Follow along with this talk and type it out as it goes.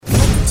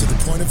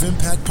Point of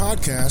Impact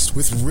podcast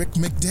with Rick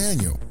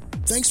McDaniel.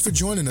 Thanks for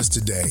joining us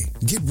today.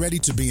 Get ready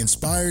to be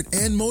inspired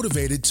and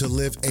motivated to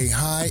live a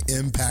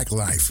high-impact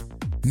life.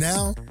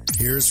 Now,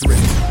 here's Rick.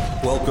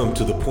 Welcome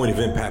to the Point of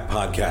Impact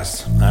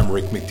podcast. I'm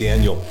Rick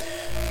McDaniel.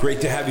 Great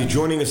to have you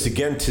joining us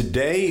again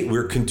today.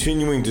 We're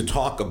continuing to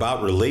talk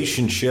about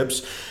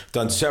relationships. I've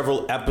done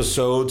several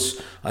episodes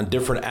on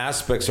different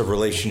aspects of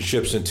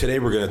relationships, and today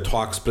we're going to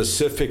talk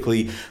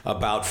specifically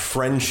about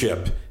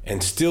friendship.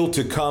 And still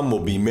to come will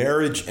be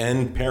marriage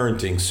and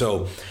parenting.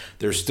 So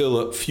there's still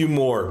a few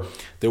more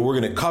that we're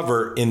going to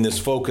cover in this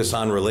focus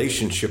on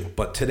relationship.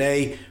 But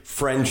today,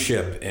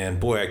 friendship. And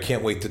boy, I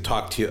can't wait to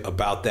talk to you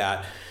about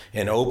that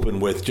and open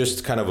with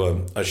just kind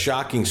of a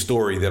shocking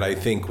story that I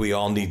think we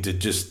all need to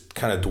just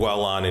kind of dwell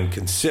on and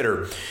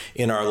consider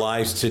in our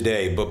lives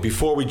today. But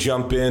before we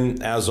jump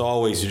in, as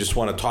always, I just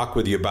want to talk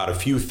with you about a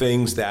few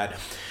things that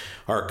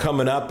are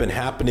coming up and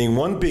happening.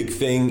 One big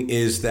thing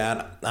is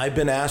that I've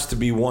been asked to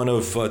be one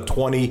of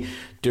 20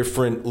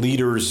 different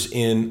leaders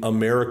in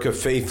America,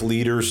 faith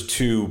leaders,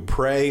 to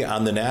pray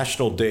on the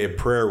National Day of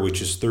Prayer, which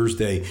is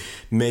Thursday,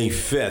 May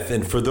 5th.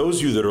 And for those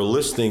of you that are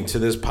listening to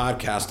this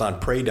podcast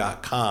on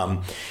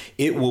pray.com,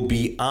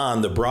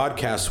 the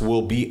broadcast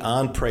will be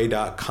on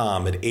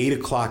pray.com at 8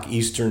 o'clock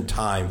Eastern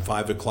Time,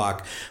 5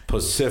 o'clock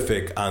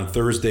Pacific on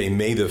Thursday,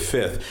 May the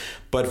 5th.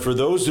 But for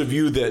those of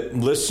you that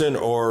listen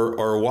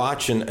or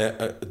watch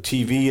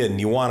TV and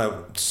you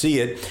want to see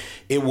it,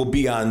 it will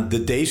be on the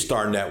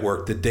Daystar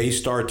Network. The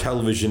Daystar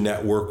Television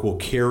Network will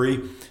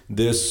carry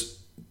this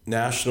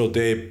National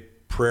Day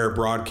Prayer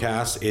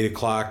broadcast, 8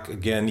 o'clock,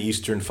 again,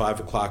 Eastern,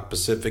 5 o'clock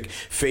Pacific.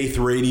 Faith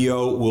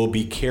Radio will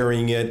be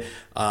carrying it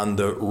on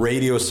the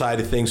radio side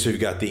of things. So you've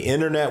got the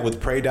internet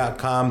with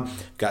pray.com,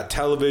 got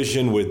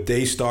television with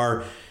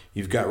Daystar,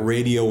 you've got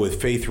radio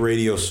with Faith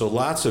Radio. So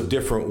lots of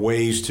different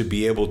ways to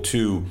be able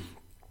to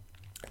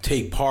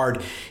take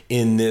part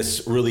in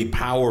this really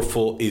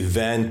powerful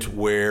event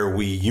where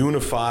we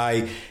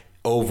unify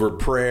over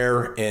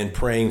prayer and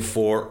praying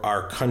for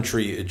our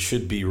country. It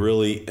should be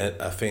really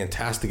a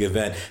fantastic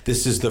event.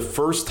 This is the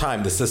first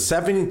time, this is the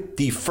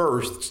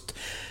 71st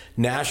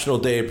National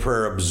Day of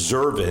Prayer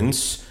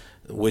observance,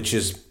 which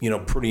is,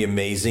 pretty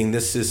amazing.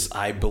 This is,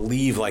 I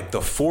believe, like the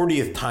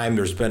 40th time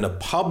there's been a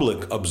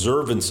public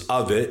observance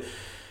of it.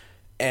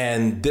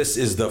 And this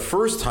is the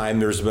first time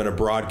there's been a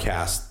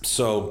broadcast.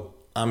 So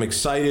I'm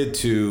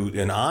excited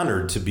and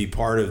honored to be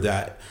part of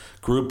that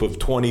group of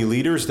 20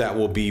 leaders that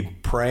will be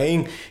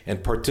praying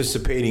and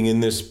participating in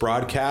this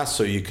broadcast,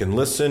 so you can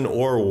listen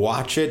or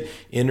watch it,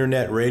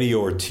 internet, radio,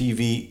 or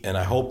TV. And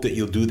I hope that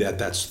you'll do that.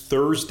 That's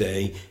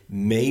Thursday,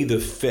 May the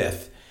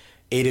 5th,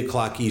 8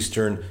 o'clock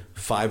Eastern,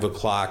 5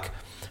 o'clock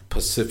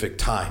Pacific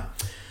time.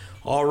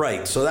 All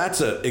right, so that's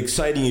an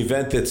exciting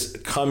event that's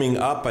coming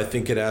up. I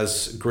think it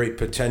has great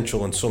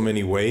potential in so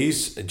many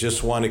ways. I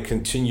just want to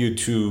continue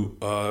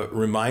to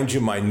remind you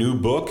my new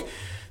book.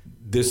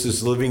 This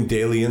is Living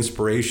Daily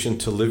Inspiration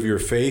to Live Your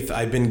Faith.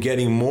 I've been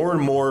getting more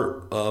and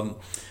more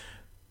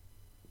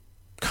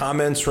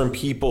comments from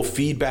people,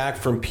 feedback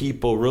from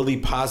people, really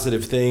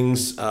positive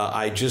things.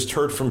 I just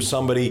heard from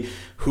somebody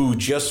who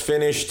just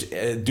finished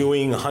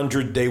doing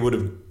 100.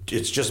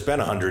 It's just been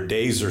 100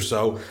 days or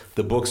so.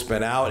 The book's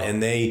been out,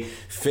 and they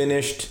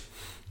finished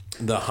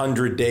the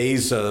 100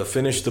 days,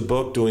 finished the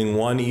book doing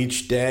one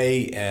each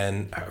day.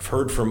 And I've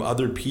heard from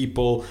other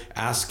people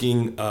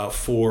asking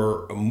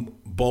for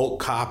bulk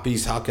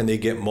copies. How can they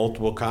get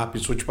multiple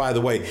copies? Which, by the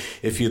way,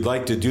 if you'd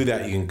like to do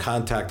that, you can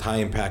contact High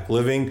Impact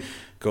Living.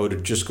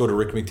 Just go to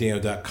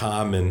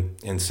rickmcdaniel.com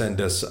and send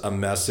us a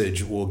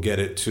message. We'll get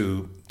it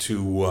to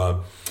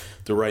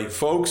the right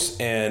folks,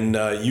 and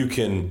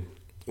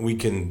we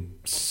can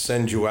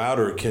send you out,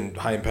 or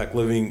High Impact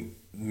Living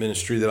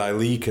Ministry that I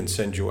lead can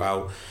send you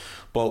out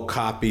bulk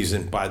copies.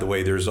 And by the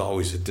way, there's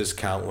always a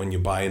discount when you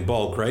buy in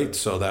bulk, right?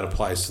 So that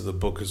applies to the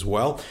book as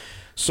well.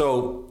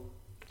 So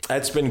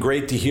it's been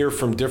great to hear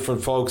from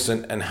different folks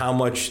and how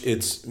much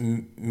it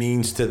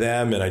means to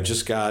them. And I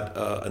just got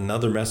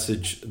another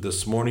message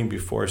this morning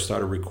before I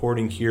started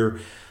recording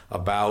here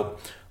about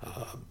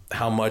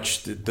how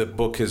much the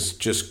book has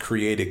just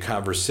created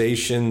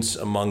conversations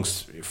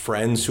amongst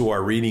friends who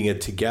are reading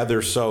it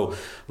together. So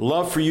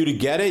love for you to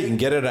get it. You can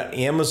get it at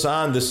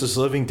Amazon. This is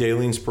Living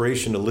Daily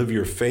Inspiration to Live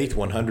Your Faith,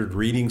 100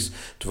 readings,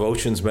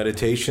 devotions,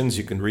 meditations.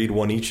 You can read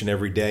one each and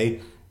every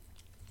day.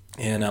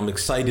 And I'm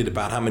excited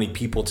about how many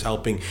people it's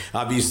helping.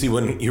 Obviously,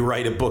 when you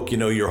write a book,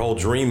 your whole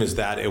dream is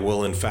that it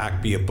will, in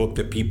fact, be a book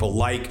that people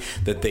like,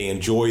 that they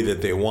enjoy,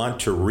 that they want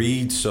to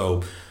read.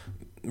 So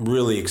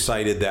really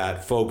excited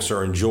that folks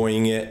are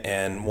enjoying it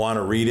and want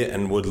to read it,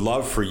 and would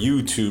love for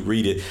you to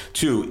read it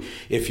too.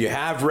 If you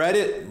have read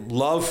it,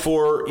 love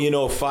for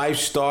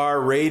 5-star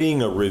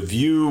rating, a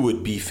review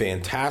would be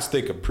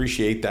fantastic.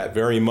 Appreciate that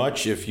very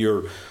much. If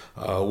you're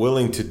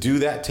willing to do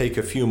that, take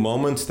a few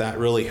moments. That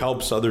really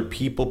helps other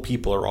people.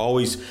 People are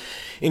always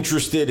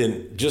interested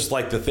in, just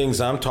like the things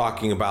I'm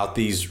talking about,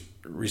 these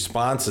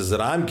responses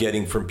that I'm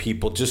getting from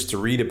people, just to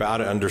read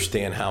about it,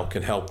 understand how it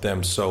can help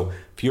them. So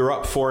if you're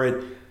up for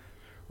it,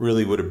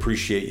 really would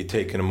appreciate you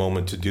taking a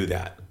moment to do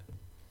that.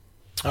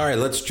 All right,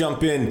 let's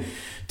jump in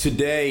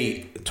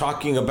today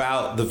talking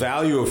about the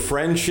value of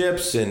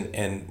friendships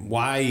and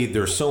why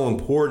they're so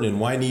important and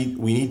why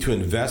we need to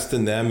invest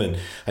in them. And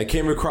I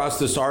came across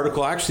this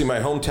article, actually my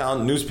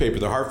hometown newspaper,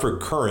 the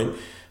Hartford Courant,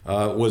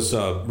 was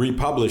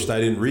republished. I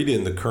didn't read it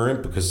in the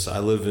Courant because I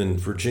live in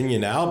Virginia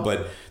now,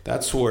 but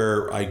that's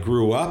where I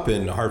grew up,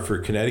 in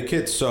Hartford,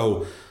 Connecticut.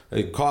 So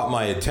it caught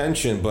my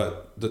attention,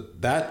 but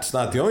that's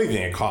not the only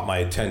thing that caught my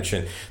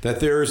attention, that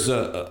there's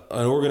an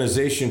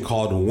organization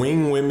called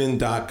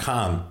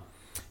wingwomen.com.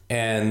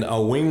 And a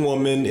wing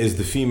woman is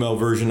the female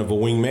version of a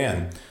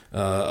wingman,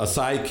 a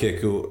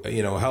sidekick who,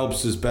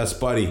 helps his best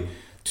buddy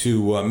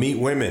to meet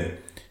women.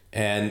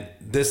 And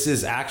this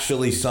is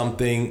actually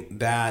something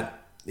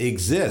that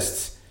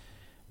exists.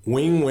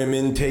 Wing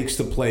Women takes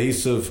the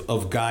place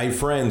of guy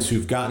friends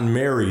who've gotten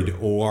married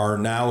or are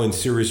now in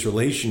serious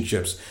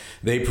relationships.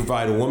 They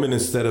provide a woman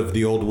instead of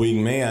the old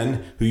wing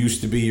man who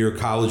used to be your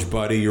college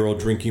buddy, your old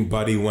drinking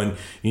buddy, when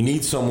you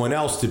need someone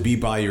else to be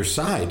by your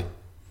side.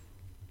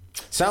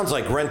 Sounds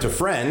like Rent a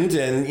Friend,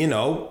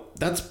 and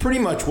that's pretty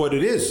much what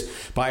it is.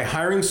 By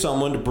hiring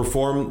someone to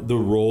perform the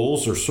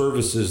roles or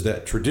services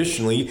that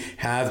traditionally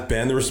have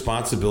been the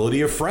responsibility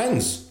of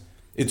friends.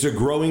 It's a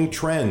growing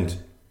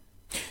trend.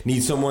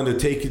 Need someone to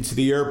take you to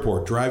the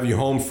airport, drive you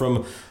home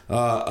from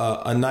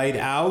a night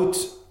out?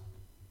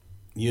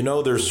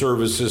 There's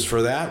services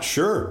for that.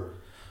 Sure.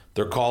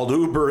 They're called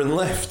Uber and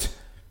Lyft.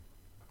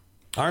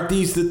 Aren't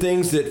these the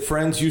things that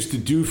friends used to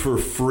do for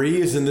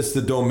free? Isn't this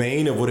the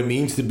domain of what it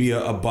means to be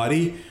a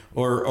buddy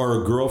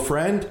or a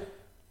girlfriend?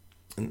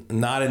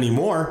 Not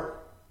anymore.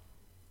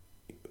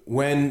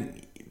 When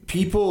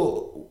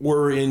people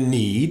were in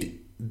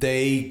need,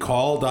 they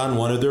called on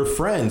one of their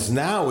friends.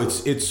 Now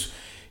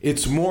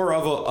it's more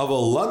of a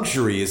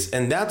luxury,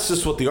 and that's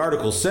just what the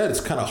article said. It's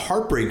kind of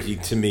heartbreaking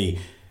to me.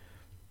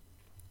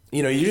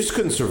 You just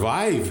couldn't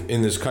survive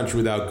in this country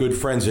without good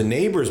friends and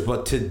neighbors,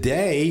 but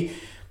today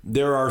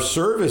there are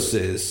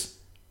services.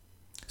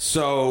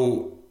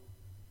 So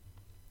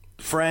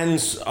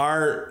friends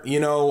are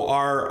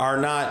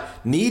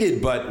not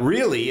needed, but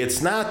really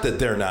it's not that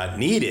they're not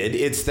needed.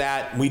 It's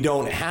that we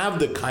don't have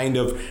the kind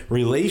of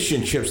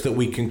relationships that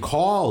we can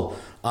call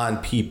on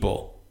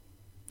people.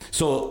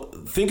 So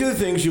think of the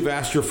things you've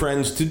asked your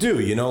friends to do,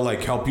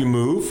 like help you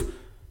move,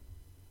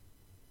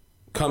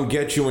 come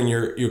get you when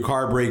your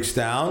car breaks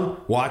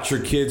down, watch your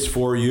kids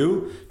for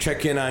you,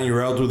 check in on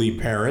your elderly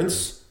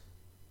parents,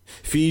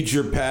 feed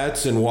your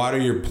pets and water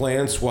your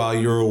plants while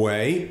you're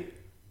away,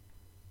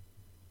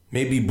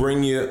 maybe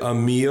bring you a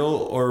meal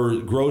or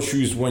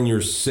groceries when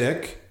you're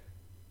sick.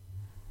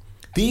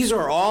 These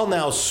are all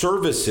now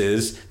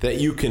services that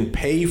you can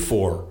pay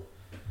for.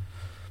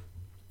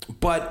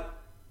 But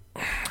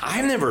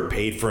I've never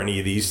paid for any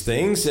of these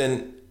things,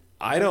 and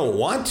I don't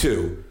want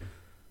to.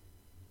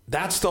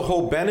 That's the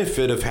whole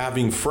benefit of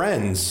having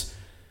friends,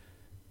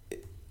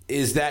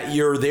 is that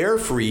you're there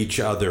for each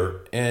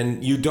other,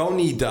 and you don't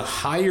need to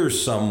hire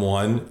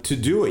someone to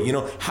do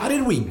it. How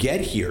did we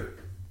get here?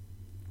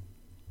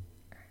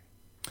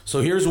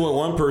 So here's what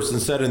one person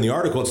said in the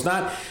article. It's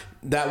not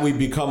that we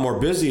become more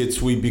busy,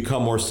 it's we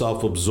become more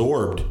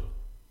self-absorbed.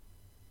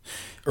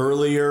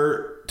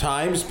 Earlier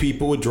times,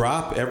 people would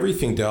drop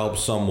everything to help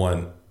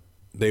someone.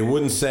 They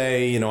wouldn't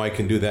say, I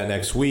can do that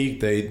next week.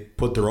 They'd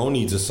put their own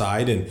needs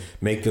aside and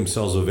make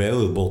themselves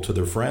available to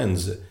their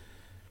friends.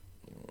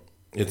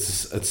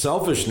 It's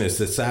selfishness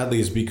that sadly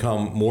has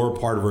become more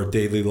part of our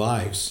daily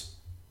lives.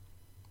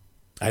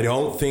 I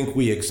don't think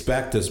we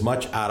expect as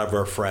much out of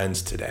our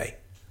friends today.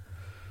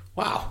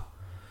 Wow.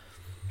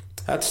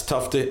 That's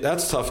tough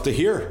to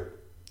hear.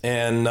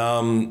 And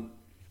I'm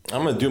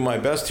going to do my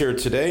best here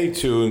today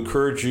to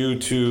encourage you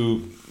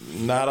to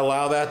not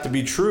allow that to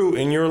be true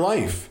in your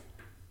life.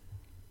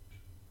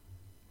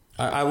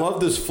 I love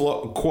this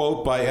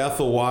quote by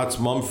Ethel Watts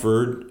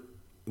Mumford.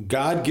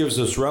 God gives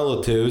us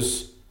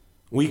relatives.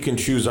 We can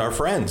choose our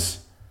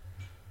friends.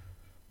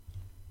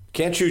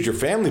 Can't choose your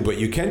family, but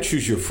you can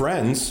choose your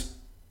friends.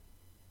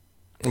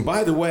 And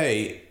by the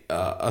way,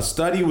 a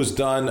study was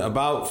done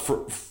about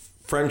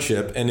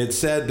friendship, and it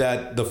said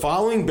that the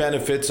following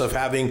benefits of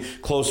having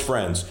close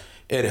friends.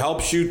 It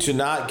helps you to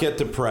not get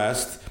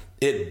depressed.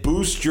 It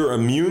boosts your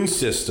immune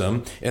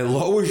system. It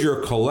lowers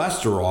your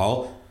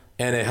cholesterol.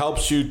 And it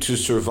helps you to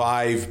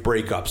survive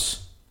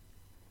breakups.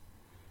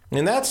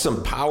 And that's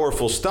some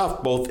powerful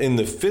stuff, both in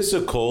the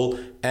physical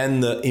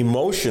and the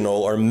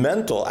emotional or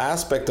mental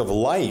aspect of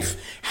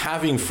life.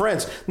 Having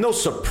friends. No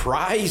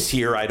surprise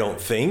here, I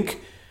don't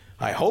think.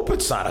 I hope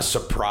it's not a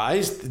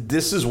surprise.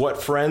 This is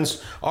what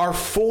friends are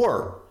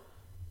for.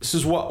 This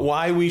is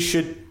why we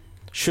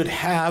should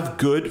have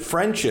good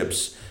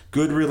friendships,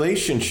 good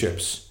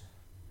relationships.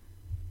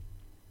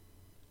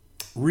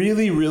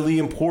 Really, really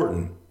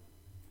important.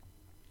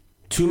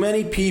 Too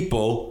many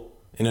people,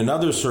 in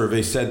another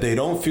survey, said they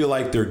don't feel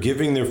like they're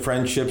giving their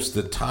friendships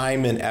the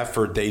time and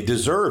effort they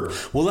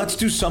deserve. Well, let's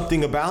do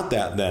something about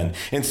that then.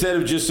 Instead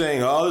of just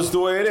saying, oh, this is the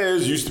way it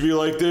is, used to be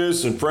like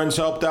this, and friends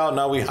helped out,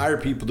 now we hire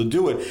people to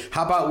do it.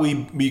 How about we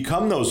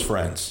become those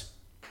friends?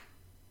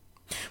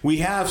 We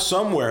have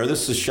somewhere,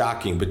 this is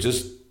shocking, but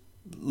just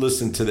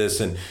listen to this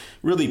and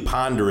really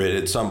ponder it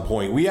at some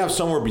point. We have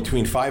somewhere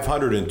between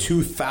 500 and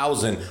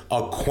 2,000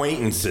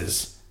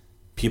 acquaintances,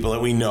 people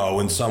that we know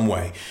in some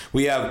way.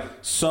 We have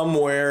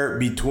somewhere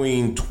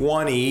between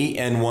 20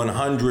 and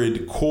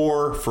 100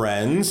 core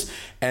friends,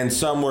 and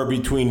somewhere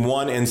between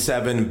 1 and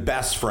 7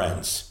 best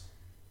friends.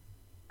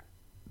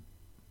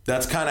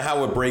 That's kind of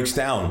how it breaks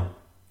down.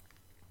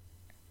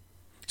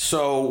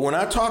 So we're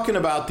not talking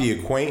about the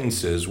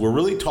acquaintances. We're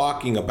really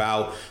talking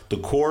about the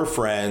core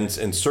friends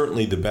and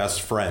certainly the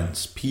best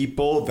friends,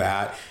 people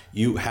that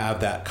you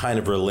have that kind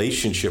of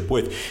relationship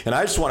with. And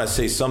I just want to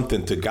say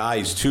something to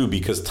guys too,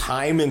 because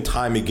time and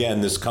time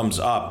again, this comes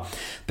up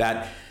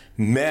that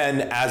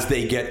men, as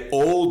they get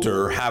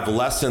older, have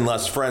less and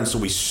less friends. So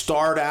we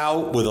start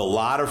out with a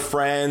lot of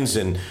friends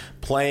and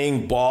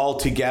playing ball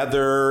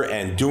together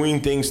and doing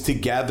things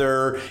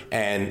together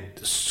and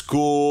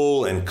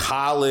school and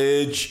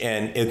college,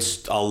 and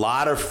it's a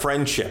lot of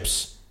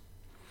friendships.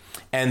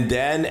 And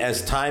then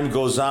as time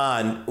goes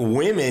on,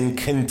 women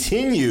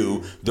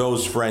continue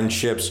those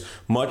friendships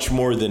much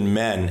more than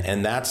men,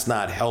 and that's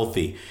not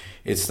healthy.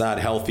 It's not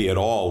healthy at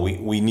all.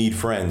 We need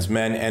friends.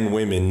 Men and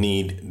women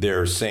need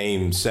their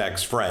same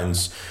sex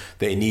friends.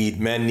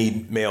 Men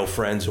need male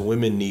friends, and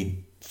women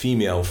need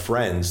female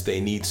friends.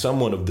 They need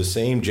someone of the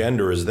same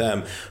gender as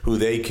them who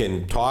they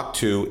can talk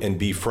to and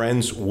be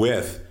friends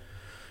with.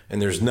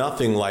 And there's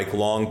nothing like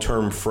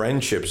long-term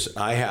friendships.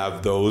 I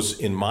have those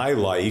in my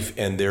life,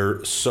 and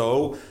they're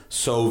so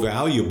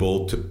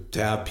valuable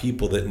to have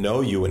people that know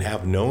you and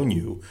have known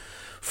you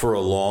for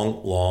a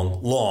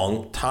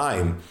long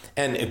time.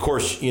 And of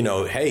course,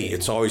 hey,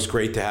 it's always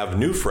great to have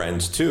new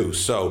friends too.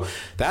 So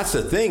that's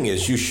the thing,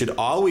 is you should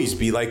always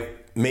be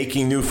like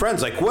making new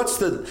friends. Like what's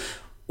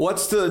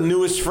the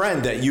newest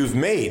friend that you've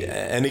made?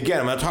 And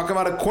again, I'm not talking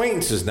about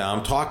acquaintances now.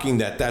 I'm talking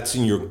that's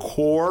in your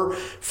core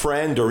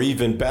friend or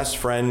even best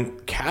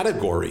friend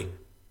category.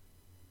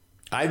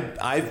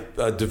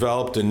 I've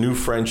developed a new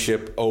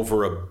friendship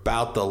over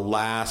about the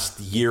last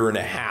year and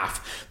a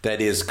half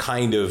that is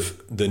kind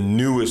of the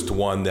newest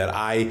one that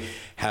I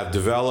have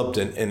developed,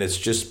 and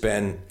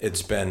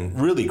it's been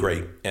really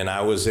great. And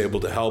I was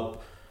able to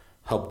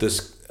help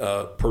this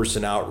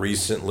person out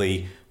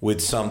recently with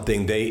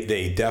something.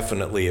 They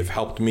definitely have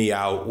helped me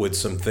out with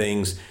some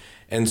things.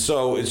 And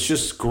so it's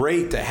just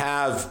great to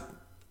have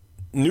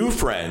new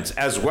friends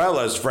as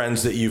well as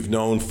friends that you've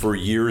known for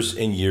years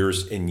and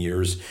years and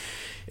years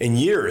and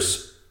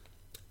years.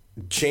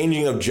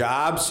 Changing of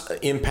jobs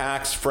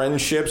impacts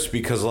friendships,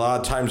 because a lot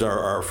of times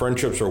our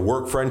friendships are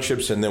work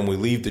friendships, and then we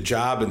leave the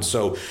job. And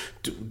so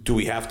do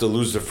we have to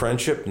lose the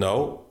friendship?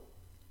 No.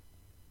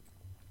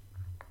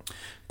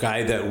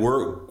 Guy that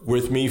worked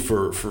with me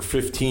for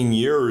 15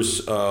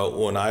 years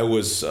when I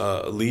was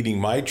leading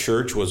my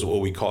church was what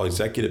we call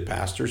executive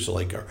pastor, so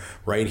like a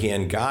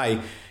right-hand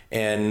guy.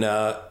 And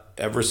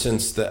ever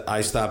since I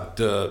stopped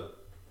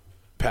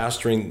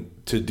pastoring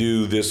to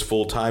do this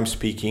full-time,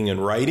 speaking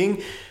and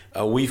writing,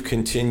 we've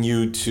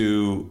continued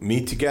to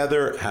meet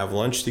together, have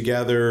lunch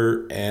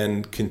together,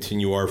 and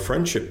continue our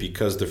friendship,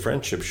 because the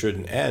friendship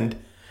shouldn't end.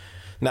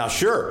 Now,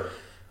 sure,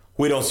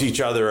 we don't see each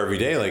other every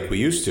day like we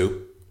used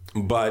to,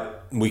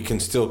 but we can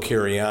still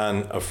carry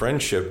on a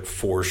friendship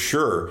for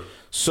sure.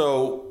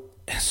 So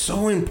it's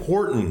so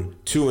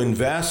important to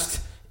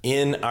invest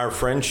in our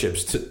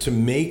friendships, to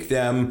make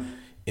them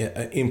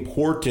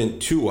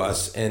important to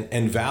us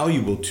and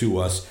valuable to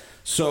us.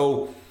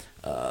 So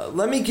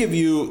let me give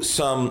you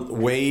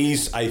some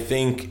ways I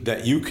think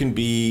that you can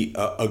be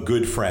a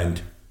good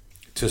friend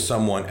to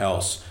someone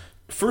else.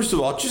 First of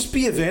all, just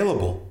be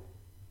available.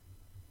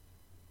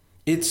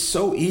 It's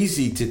so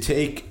easy to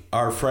take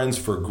our friends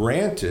for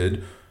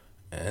granted,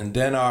 and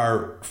then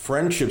our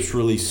friendships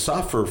really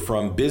suffer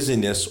from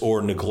busyness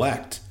or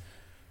neglect.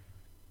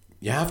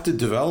 You have to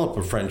develop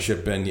a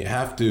friendship, and you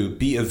have to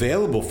be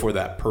available for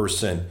that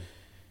person.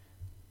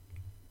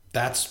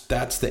 That's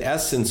the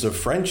essence of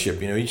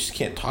friendship. You just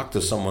can't talk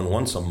to someone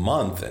once a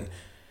month and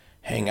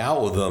hang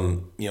out with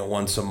them,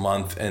 once a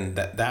month, and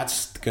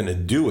that's going to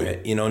do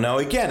it. Now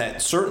again,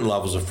 at certain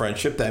levels of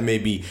friendship, that may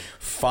be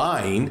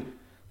fine,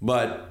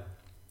 but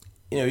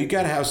you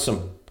got to have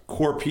some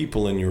core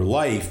people in your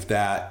life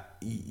that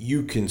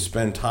you can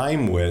spend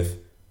time with.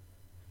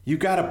 You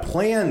got to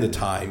plan the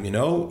time,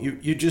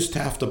 you just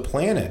have to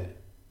plan it.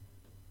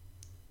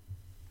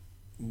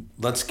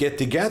 Let's get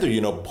together,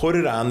 put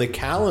it on the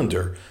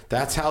calendar.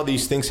 That's how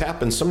these things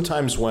happen.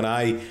 Sometimes when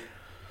I,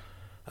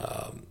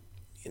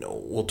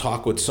 we'll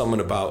talk with someone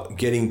about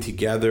getting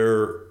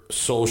together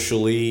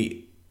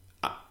socially,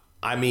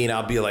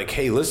 I'll be like,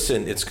 hey,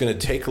 listen, it's going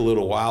to take a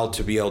little while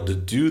to be able to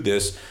do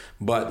this,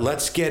 but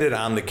let's get it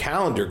on the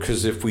calendar,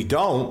 because if we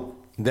don't,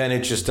 then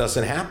it just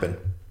doesn't happen.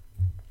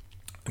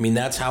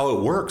 That's how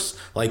it works.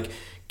 Like,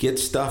 get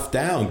stuff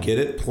down, get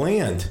it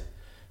planned.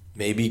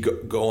 Maybe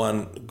go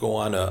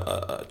on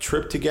a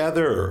trip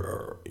together,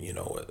 or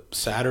a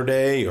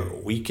Saturday or a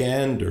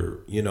weekend,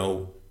 or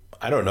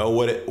I don't know,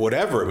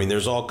 whatever.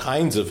 There's all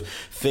kinds of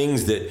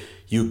things that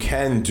you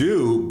can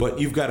do, but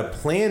you've got to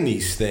plan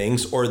these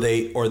things or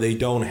they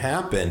don't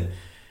happen.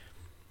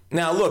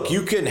 Now, look,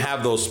 you can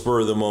have those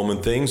spur of the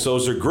moment things.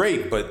 Those are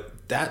great,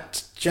 but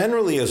that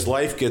generally, as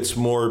life gets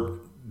more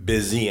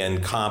busy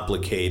and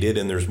complicated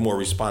and there's more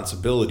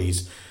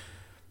responsibilities,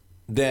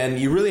 then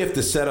you really have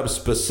to set up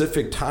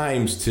specific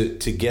times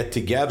to get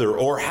together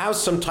or have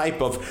some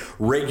type of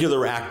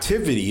regular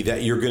activity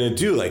that you're going to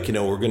do. Like,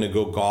 we're going to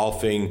go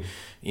golfing,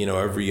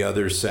 every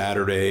other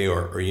Saturday,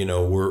 or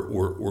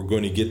we're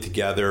going to get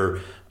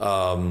together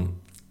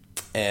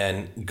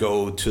and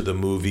go to the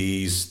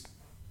movies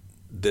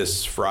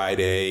this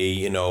Friday.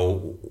 You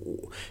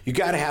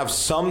got to have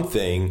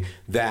something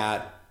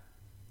that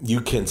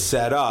you can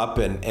set up,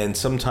 and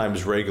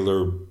sometimes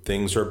regular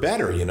things are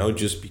better,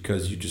 just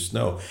because you just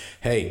know,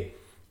 hey,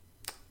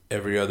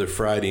 every other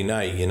Friday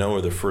night,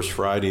 or the first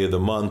Friday of the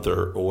month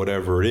or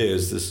whatever it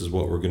is, this is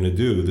what we're going to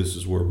do. This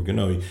is where we're going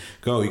to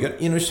go. You got,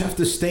 just have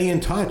to stay in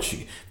touch.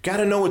 You got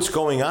to know what's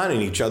going on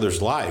in each other's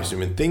lives. I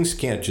mean, things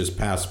can't just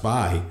pass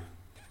by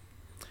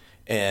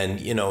and,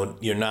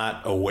 you're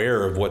not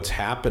aware of what's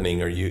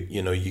happening, or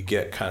you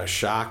get kind of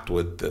shocked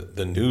with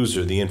the news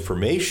or the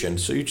information.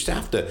 So you just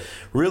have to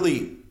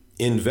really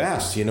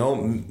invest,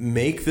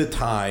 make the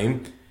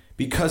time,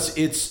 because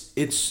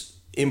it's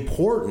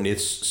important.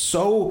 It's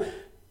so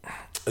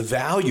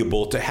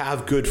valuable to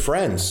have good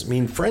friends. I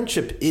mean,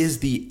 friendship is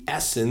the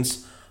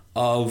essence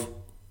of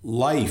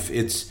life.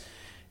 It's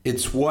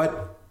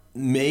what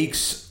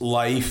makes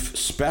life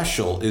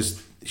special,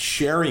 is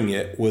sharing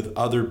it with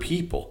other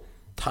people.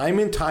 Time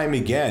and time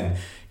again,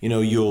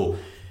 you'll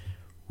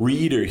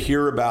read or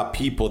hear about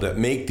people that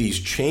make these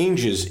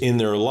changes in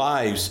their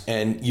lives,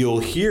 and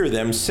you'll hear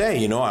them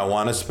say, I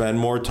want to spend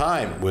more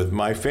time with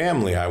my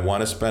family. I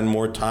want to spend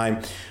more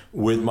time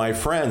with my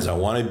friends. I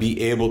want to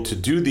be able to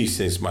do these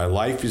things. My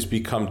life has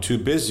become too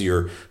busy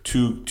or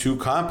too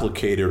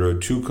complicated or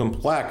too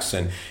complex,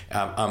 and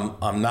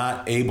I'm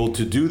not able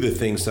to do the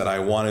things that I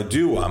want to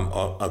do.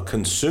 I'm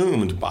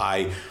consumed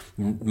by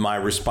my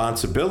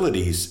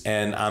responsibilities,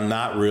 and I'm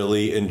not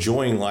really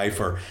enjoying life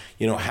or,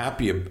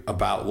 happy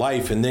about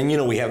life. And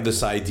then, we have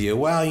this idea,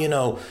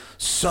 well,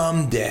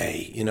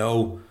 someday,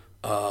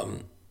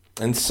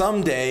 and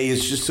someday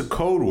is just a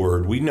code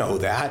word. We know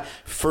that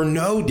for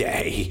no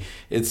day.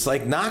 It's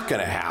like not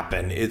going to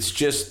happen. It's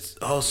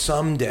just,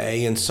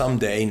 someday, and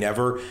someday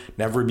never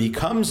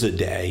becomes a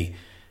day.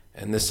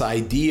 And this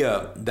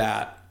idea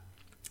that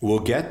we'll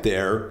get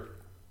there,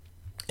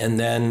 and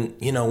then,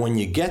 when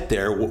you get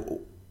there,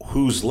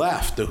 who's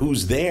left,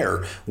 who's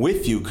there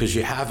with you, because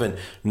you haven't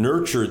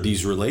nurtured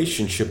these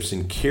relationships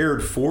and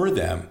cared for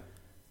them.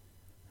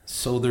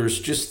 So there's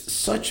just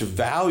such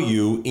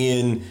value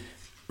in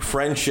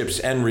friendships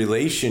and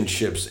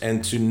relationships,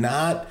 and to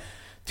not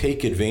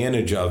take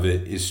advantage of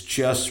it is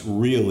just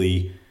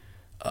really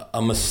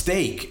a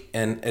mistake.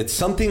 And it's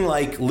something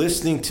like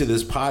listening to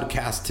this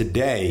podcast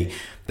today.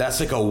 That's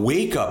like a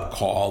wake-up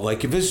call.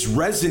 Like, if it's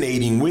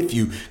resonating with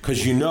you,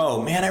 because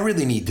man, I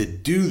really need to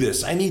do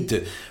this. I need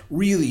to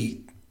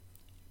really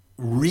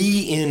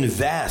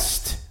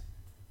reinvest.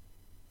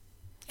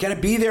 Got to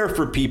be there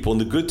for people in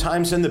the good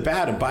times and the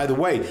bad. And by the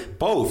way,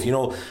 both.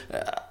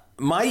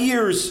 My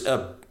years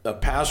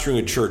pastoring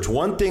a church,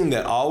 one thing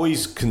that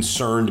always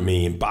concerned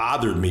me and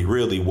bothered me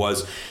really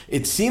was,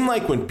 it seemed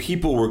like when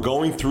people were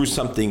going through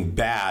something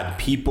bad,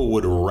 people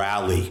would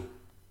rally,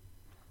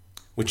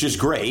 which is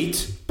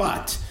great.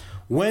 But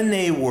when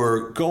they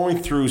were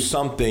going through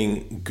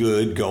something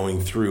good,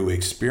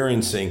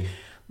 experiencing,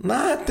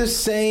 not the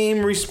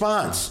same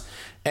response.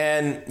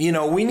 And,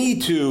 we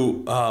need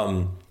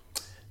to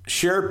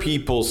share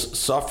people's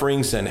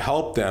sufferings and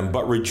help them,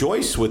 but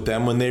rejoice with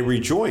them when they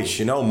rejoice.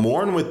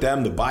 Mourn with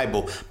them. The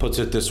Bible puts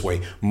it this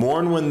way: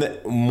 mourn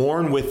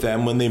with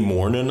them when they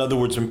mourn. In other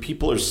words, when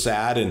people are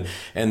sad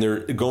and they're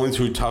going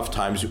through tough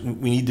times,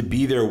 we need to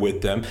be there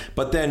with them,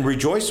 but then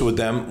rejoice with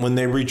them when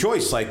they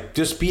rejoice. Like,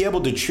 just be able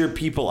to cheer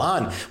people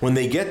on when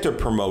they get their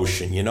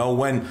promotion,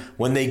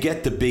 when they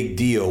get the big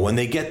deal, when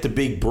they get the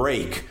big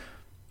break.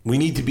 We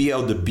need to be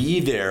able to be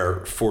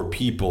there for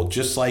people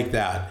just like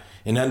that,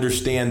 and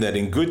understand that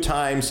in good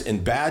times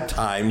and bad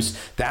times,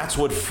 that's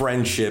what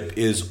friendship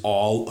is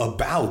all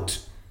about.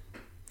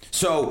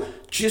 So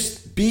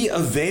just be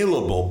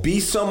available. Be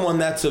someone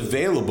that's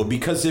available,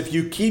 because if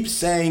you keep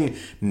saying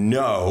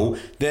no,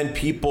 then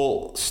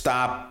people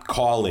stop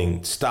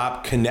calling,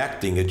 stop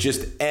connecting. It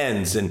just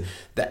ends, and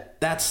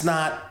that's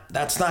not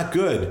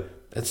good.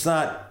 That's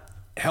not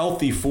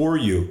healthy for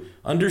you.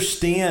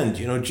 Understand,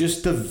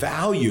 just the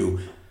value.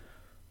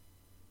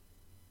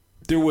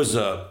 There was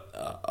a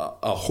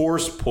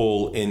horse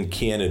pull in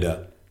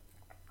Canada.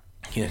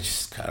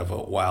 Just kind of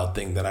a wild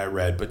thing that I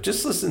read, but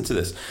just listen to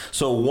this.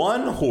 So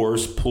one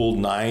horse pulled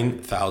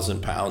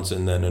 9,000 pounds,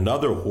 and then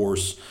another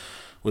horse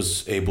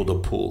was able to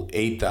pull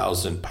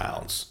 8,000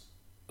 pounds.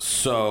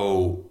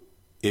 So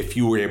if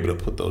you were able to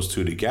put those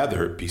two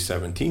together, it'd be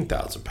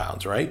 17,000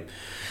 pounds, right?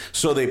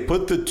 So they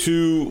put the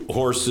two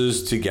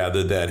horses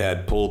together that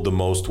had pulled the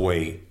most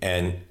weight,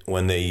 and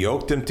when they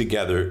yoked them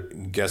together,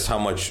 guess how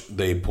much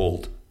they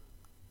pulled?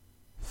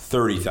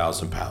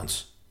 30,000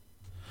 pounds.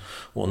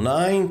 Well,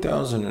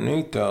 9,000 and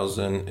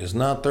 8,000 is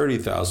not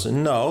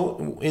 30,000.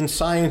 No, in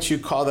science you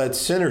call that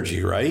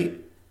synergy, right?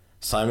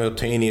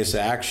 Simultaneous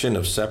action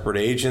of separate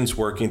agents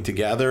working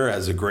together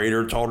has a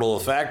greater total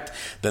effect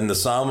than the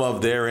sum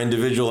of their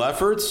individual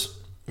efforts.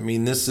 I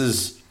mean, this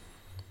is...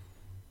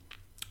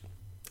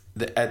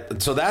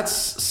 So that's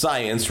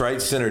science, right?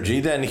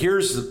 Synergy. Then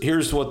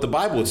here's what the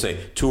Bible would say.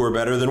 2 are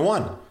better than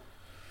 1.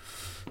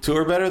 2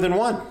 are better than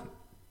 1.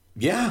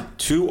 Yeah,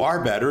 2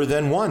 are better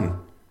than 1.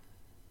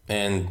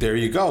 And there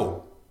you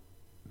go.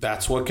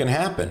 That's what can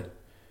happen.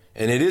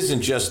 And it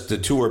isn't just the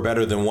 2 are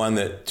better than 1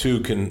 that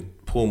 2 can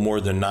pull more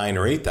than 9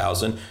 or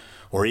 8,000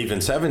 or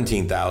even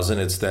 17,000.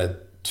 It's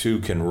that 2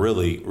 can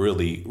really,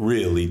 really,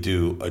 really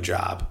do a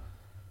job.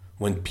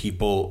 When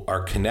people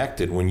are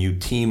connected, when you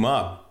team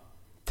up,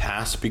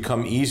 tasks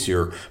become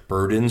easier,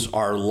 burdens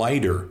are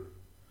lighter.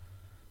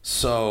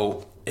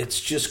 So it's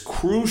just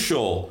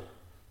crucial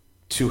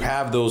to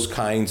have those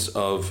kinds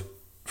of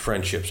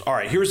friendships. All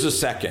right, here's the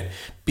second.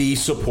 Be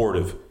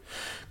supportive.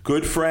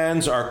 Good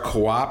friends are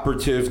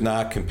cooperative,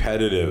 not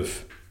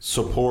competitive.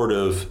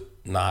 Supportive,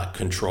 not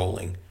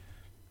controlling.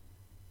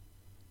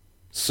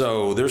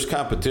 So there's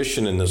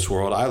competition in this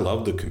world. I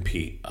love to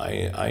compete.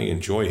 I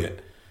enjoy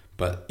it.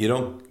 But you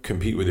don't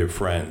compete with your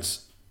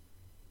friends.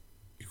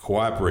 You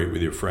cooperate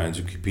with your friends.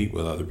 You compete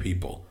with other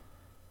people.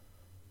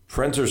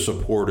 Friends are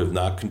supportive,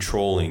 not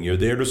controlling. You're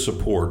there to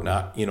support,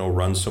 not,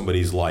 run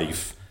somebody's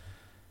life,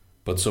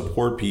 but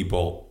support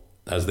people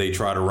as they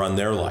try to run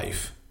their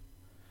life.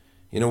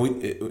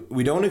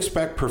 We don't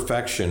expect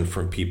perfection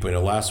from people.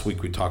 Last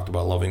week we talked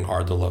about loving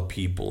hard to love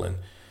people, and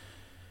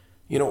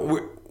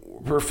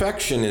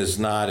perfection is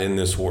not in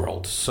this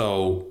world.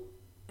 So,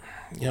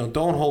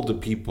 don't hold the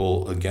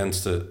people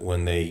against it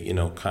when they,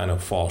 kind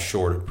of fall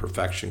short of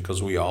perfection,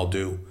 because we all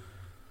do.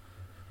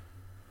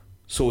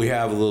 So we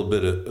have a little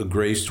bit of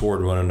grace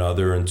toward one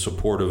another and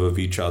supportive of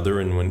each other.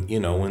 And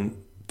when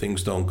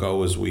things don't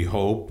go as we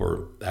hope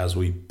or as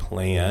we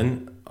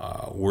plan,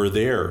 we're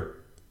there.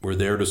 We're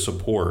there to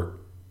support.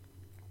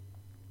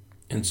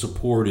 And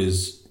support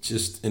is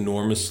just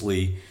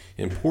enormously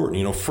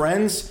important.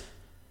 Friends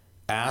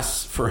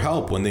ask for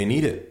help when they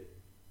need it.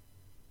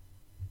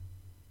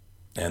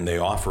 And they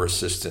offer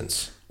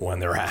assistance when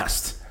they're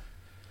asked.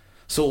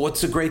 So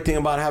what's the great thing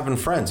about having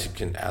friends? You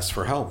can ask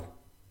for help.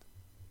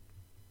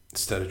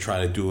 Instead of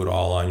trying to do it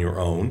all on your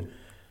own,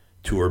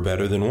 2 are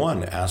better than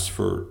 1. Ask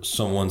for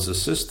someone's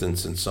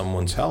assistance and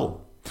someone's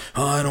help.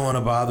 Oh, I don't want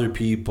to bother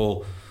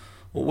people.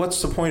 Well,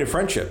 what's the point of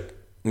friendship?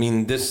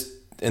 And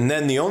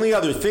then the only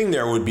other thing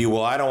there would be,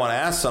 well, I don't want to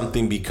ask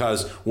something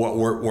because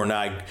we're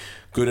not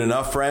good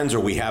enough friends, or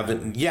we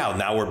haven't. Yeah,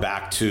 now we're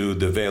back to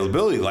the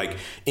availability. Like,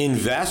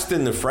 invest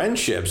in the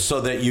friendship so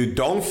that you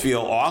don't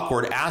feel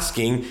awkward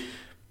asking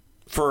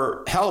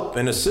for help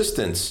and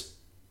assistance.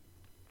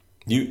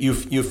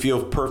 You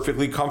feel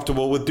perfectly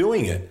comfortable with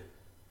doing it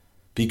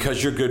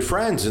because you're good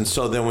friends. And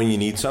so then when you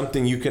need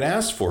something, you can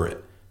ask for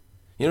it.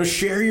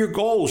 Share your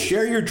goals,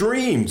 share your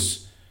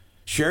dreams,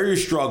 share your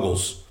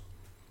struggles.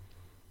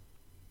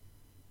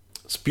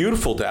 It's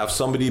beautiful to have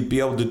somebody be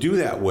able to do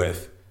that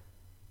with.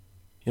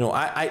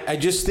 I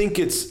just think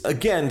it's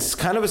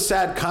kind of a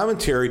sad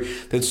commentary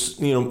that's,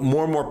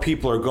 more and more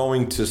people are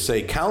going to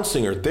say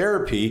counseling or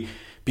therapy.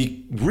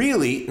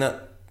 Now,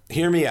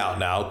 hear me out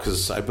now,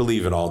 because I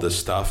believe in all this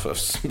stuff. I've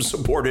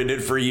supported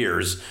it for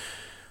years.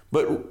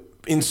 But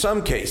in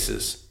some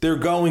cases, they're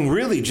going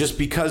really just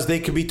because they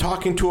could be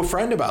talking to a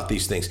friend about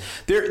these things.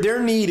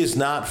 Their need is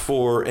not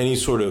for any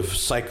sort of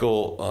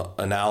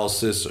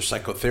psychoanalysis or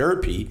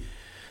psychotherapy.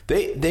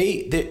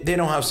 They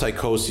don't have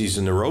psychoses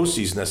and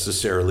neuroses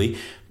necessarily.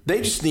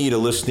 They just need a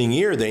listening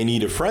ear. They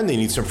need a friend. They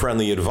need some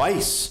friendly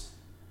advice,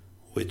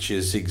 which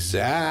is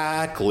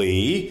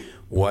exactly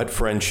what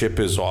friendship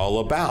is all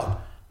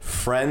about.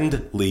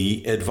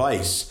 Friendly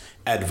advice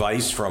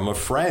from a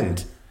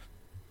friend.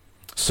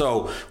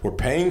 So we're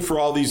paying for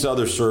all these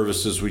other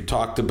services we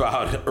talked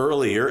about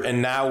earlier,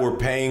 and now we're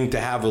paying to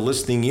have a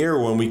listening ear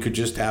when we could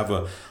just have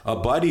a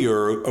buddy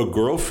or a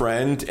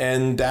girlfriend,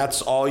 and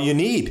that's all you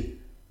need.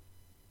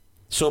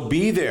 So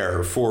be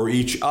there for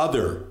each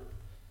other.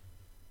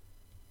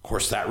 Of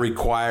course, that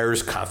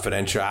requires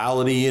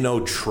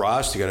confidentiality,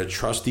 trust. You got to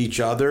trust each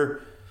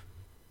other.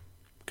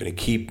 Going to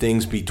keep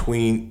things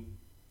between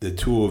the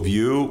two of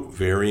you,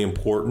 very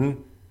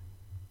important.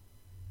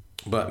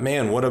 But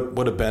man, what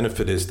a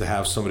benefit is to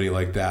have somebody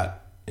like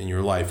that in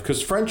your life,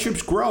 because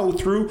friendships grow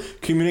through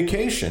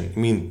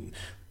communication.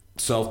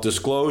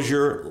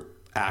 Self-disclosure,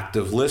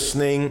 active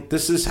listening.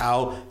 This is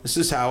how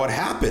it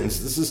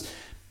happens.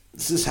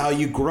 This is how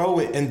you grow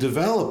it and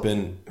develop.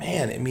 And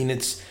man,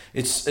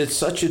 it's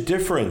such a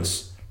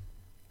difference.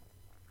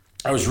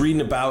 I was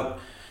reading about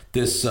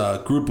this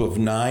group of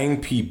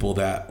 9 people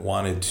that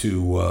wanted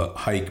to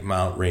hike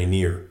Mount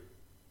Rainier.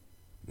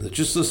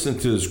 Just listen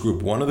to this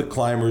group. One of the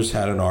climbers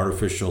had an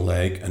artificial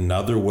leg.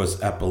 Another was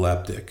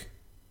epileptic.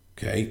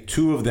 Okay,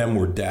 2 of them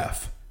were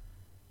deaf,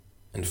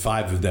 and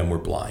 5 of them were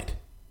blind.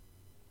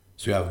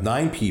 So you have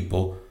 9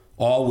 people.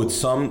 all with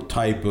some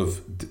type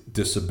of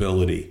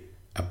disability,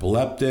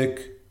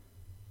 epileptic,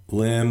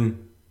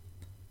 limb,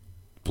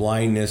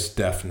 blindness,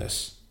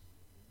 deafness.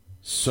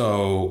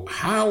 So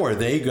how are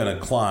they going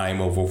to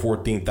climb over a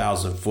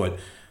 14,000 foot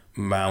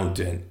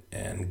mountain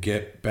and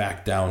get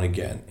back down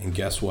again? And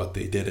guess what?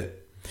 They did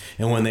it.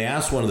 And when they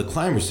asked one of the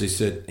climbers, they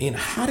said,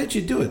 how did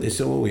you do it? They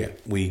said, well,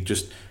 we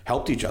just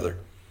helped each other.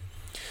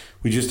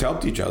 We just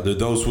helped each other.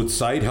 Those with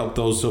sight helped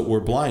those that were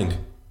blind.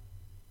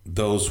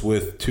 Those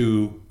with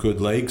two good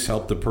legs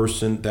helped the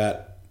person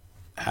that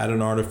had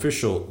an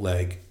artificial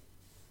leg.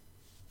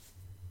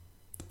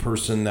 The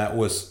person that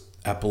was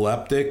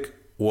epileptic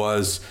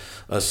was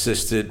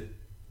assisted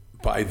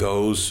by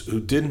those who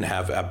didn't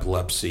have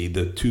epilepsy.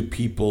 The two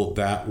people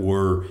that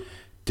were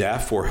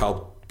deaf were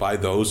helped by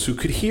those who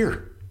could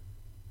hear.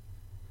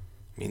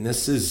 I mean,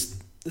 this is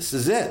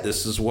it.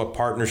 This is what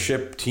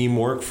partnership,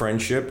 teamwork,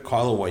 friendship,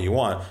 call it what you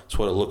want. It's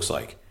what it looks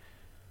like.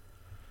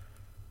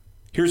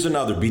 Here's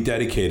another, be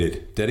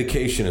dedicated.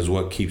 Dedication is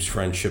what keeps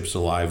friendships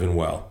alive and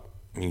well.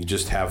 You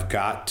just have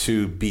got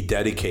to be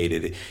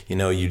dedicated.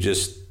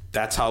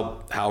 That's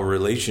how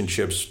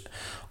relationships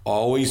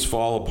always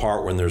fall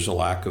apart, when there's a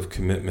lack of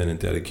commitment and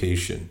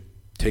dedication.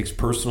 It takes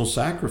personal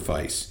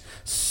sacrifice,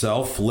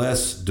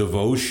 selfless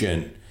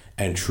devotion,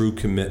 and true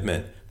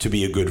commitment to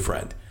be a good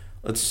friend.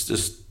 Let's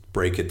just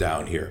break it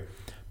down here.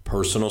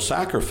 Personal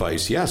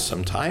sacrifice, yes,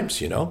 sometimes,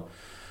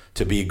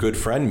 to be a good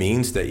friend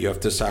means that you have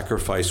to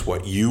sacrifice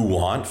what you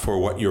want for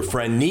what your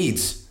friend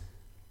needs.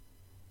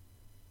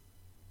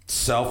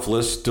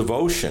 Selfless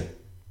devotion.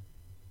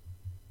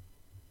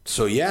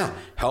 So yeah,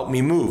 help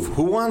me move.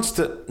 Who wants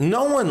to?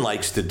 No one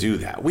likes to do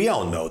that. We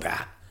all know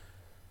that.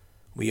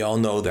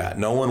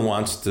 No one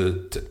wants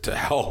to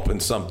help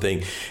in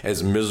something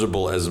as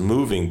miserable as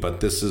moving, but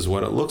this is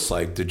what it looks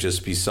like, to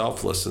just be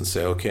selfless and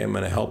say, okay, I'm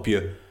going to help you.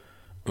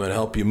 I'm going to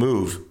help you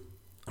move.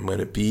 I'm going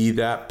to be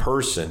that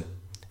person.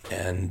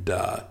 And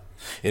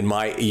in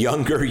my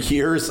younger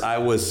years, I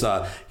was,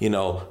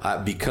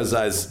 because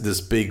I was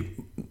this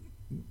big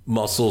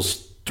muscle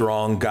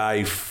strong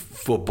guy,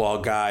 football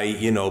guy,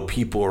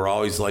 people are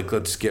always like,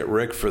 let's get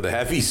Rick for the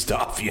heavy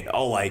stuff,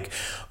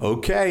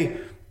 okay,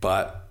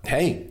 but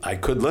hey, I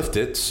could lift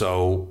it.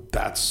 So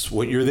that's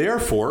what you're there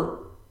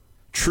for.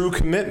 True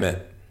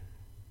commitment.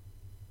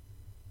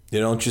 You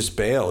don't just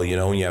bail,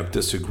 when you have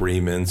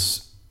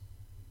disagreements.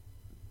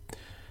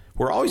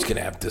 We're always going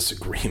to have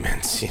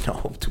disagreements,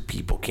 Two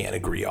people can't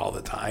agree all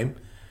the time.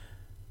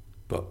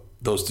 But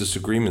those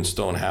disagreements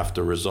don't have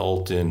to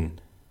result in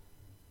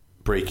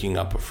breaking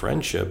up a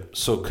friendship.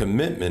 So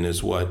commitment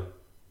is what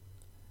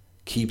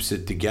keeps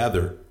it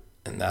together.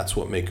 And that's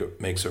what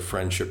makes a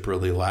friendship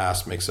really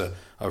last, makes a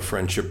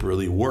friendship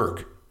really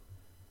work.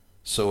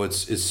 So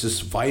it's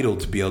just vital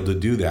to be able to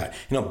do that.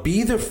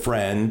 Be the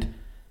friend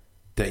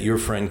that your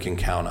friend can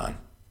count on.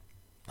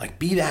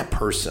 Be that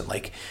person.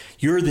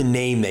 You're the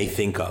name they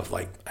think of.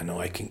 I know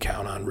I can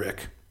count on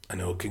Rick. I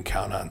know I can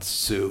count on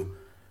Sue.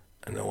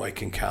 I know I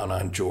can count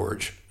on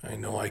George. I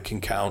know I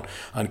can count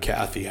on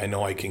Kathy. I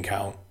know I can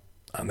count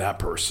on that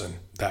person.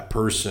 That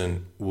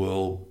person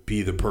will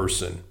be the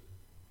person.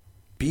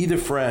 Be the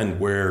friend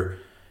where,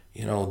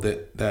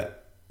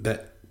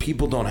 that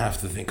people don't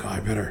have to think, I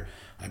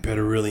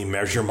better really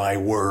measure my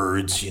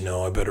words,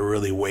 I better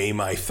really weigh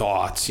my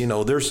thoughts.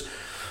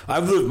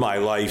 I've lived my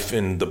life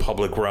in the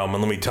public realm,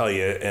 and let me tell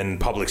you, in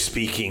public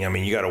speaking,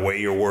 you got to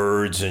weigh your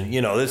words, and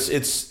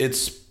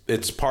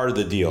it's part of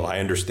the deal. I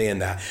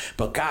understand that,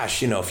 but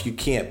gosh, if you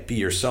can't be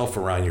yourself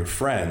around your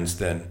friends,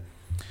 then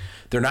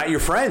they're not your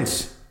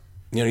friends.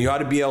 You ought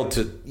to be able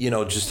to,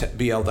 just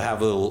be able to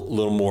have a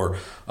little more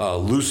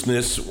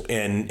looseness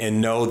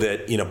and know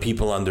that,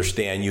 people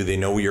understand you. They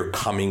know where you're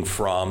coming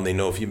from. They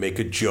know if you make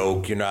a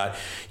joke, you're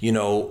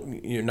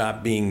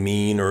not being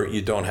mean, or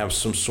you don't have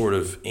some sort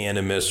of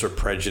animus or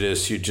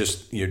prejudice.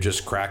 You're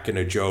just cracking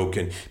a joke,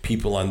 and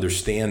people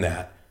understand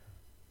that.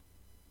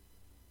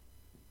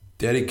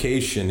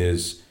 Dedication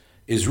is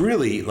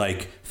really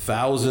like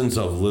thousands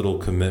of little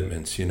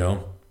commitments, you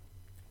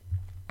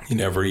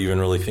never even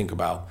really think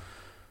about.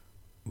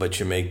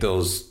 But you make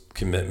those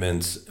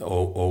commitments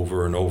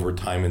over and over,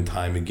 time and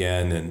time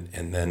again,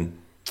 and then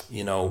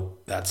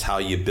that's how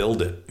you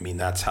build it.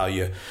 That's how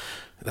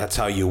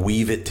you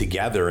weave it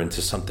together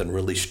into something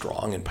really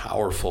strong and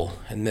powerful.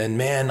 And then,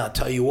 man, I'll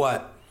tell you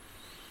what,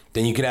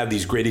 then you can have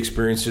these great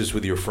experiences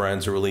with your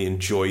friends, or really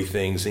enjoy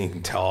things, and you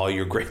can tell all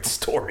your great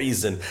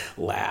stories and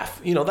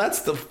laugh.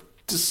 That's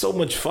just so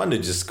much fun to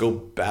just go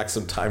back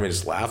some time and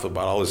just laugh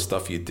about all the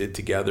stuff you did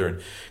together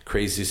and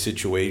crazy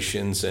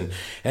situations. And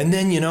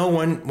then,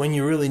 when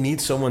you really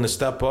need someone to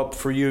step up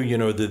for you,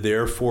 they're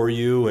there for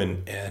you,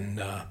 and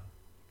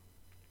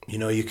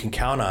you can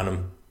count on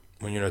them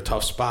when you're in a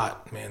tough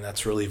spot. Man,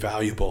 that's really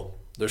valuable.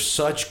 There's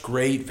such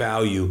great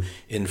value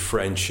in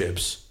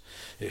friendships.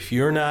 If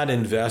you're not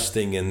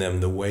investing in them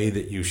the way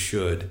that you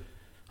should,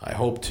 I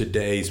hope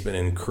today's been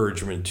an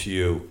encouragement to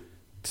you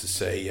to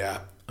say, yeah,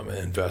 I'm going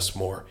to invest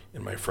more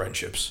in my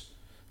friendships.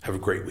 Have a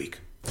great week.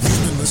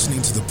 You've been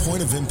listening to the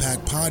Point of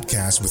Impact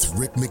podcast with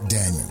Rick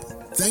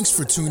McDaniel. Thanks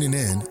for tuning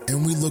in,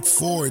 and we look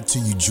forward to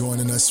you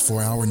joining us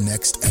for our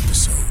next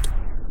episode.